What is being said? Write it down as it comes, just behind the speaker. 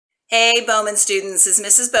Hey Bowman students, it's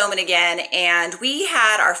Mrs. Bowman again, and we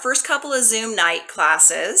had our first couple of Zoom night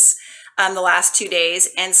classes the last 2 days,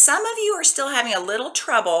 and some of you are still having a little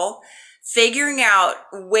trouble figuring out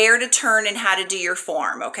where to turn and how to do your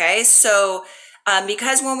form, okay? So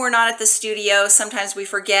because when we're not at the studio, sometimes we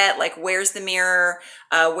forget, like, where's the mirror,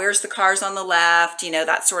 where's the cars on the left, you know,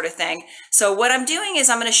 that sort of thing. So what I'm doing is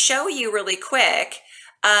I'm going to show you really quick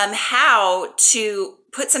how to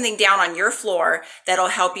put something down on your floor that'll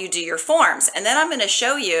help you do your forms. And then I'm going to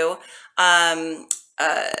show you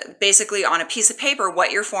basically on a piece of paper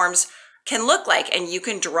what your forms can look like, and you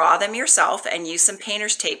can draw them yourself and use some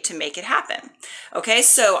painter's tape to make it happen. Okay,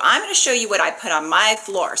 so I'm going to show you what I put on my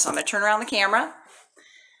floor. So I'm going to turn around the camera.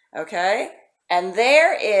 Okay, and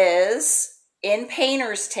there is, in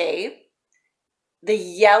painter's tape, the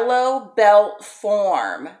yellow belt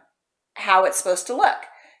form, how it's supposed to look.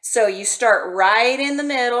 So you start right in the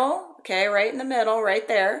middle, okay, right in the middle, right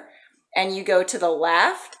there, and you go to the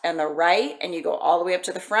left and the right, and you go all the way up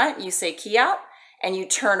to the front. You say key out, and you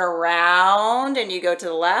turn around, and you go to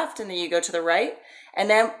the left, and then you go to the right. And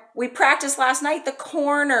then we practiced last night the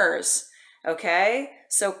corners, okay?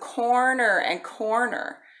 So corner and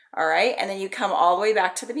corner, all right? And then you come all the way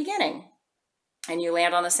back to the beginning, and you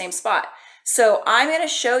land on the same spot. So I'm going to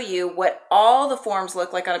show you what all the forms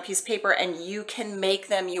look like on a piece of paper, and you can make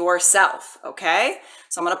them yourself, okay?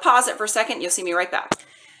 So I'm going to pause it for a second. You'll see me right back.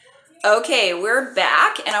 Okay, we're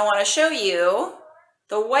back, and I want to show you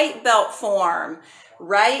the white belt form.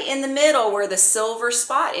 Right in the middle where the silver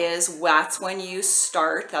spot is, that's when you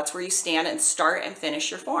start. That's where you stand and start and finish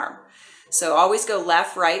your form. So always go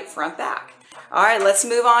left, right, front, back. All right, let's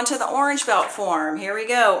move on to the orange belt form. Here we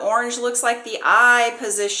go. Orange looks like the I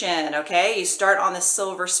position, okay? You start on the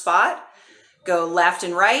silver spot, go left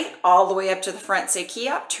and right, all the way up to the front, say key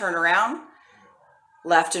up, turn around,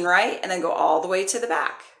 left and right, and then go all the way to the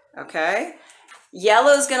back, okay?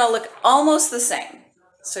 Yellow is gonna look almost the same.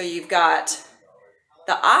 So you've got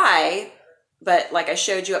the I, but like I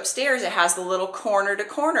showed you upstairs, it has the little corner to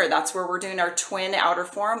corner. That's where we're doing our twin outer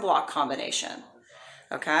form block combination.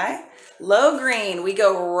 Okay, low green, we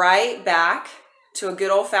go right back to a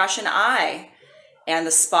good old-fashioned I, and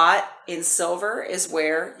the spot in silver is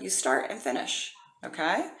where you start and finish.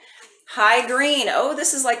 Okay, high green, oh,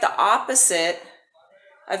 this is like the opposite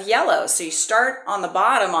of yellow. So you start on the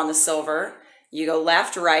bottom on the silver, you go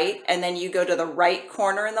left, right, and then you go to the right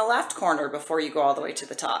corner and the left corner before you go all the way to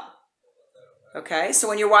the top. Okay, so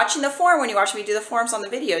when you're watching the form, when you watch me do the forms on the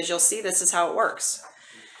videos, you'll see this is how it works.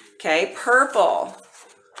 Okay, purple.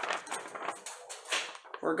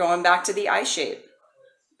 We're going back to the I shape,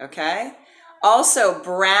 okay? Also,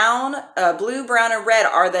 brown, blue, brown, and red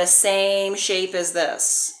are the same shape as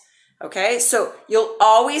this, okay? So you'll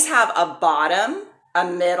always have a bottom, a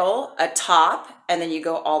middle, a top, and then you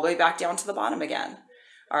go all the way back down to the bottom again,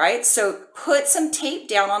 all right? So put some tape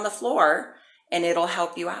down on the floor, and it'll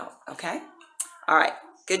help you out, okay? All right,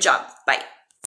 good job, bye.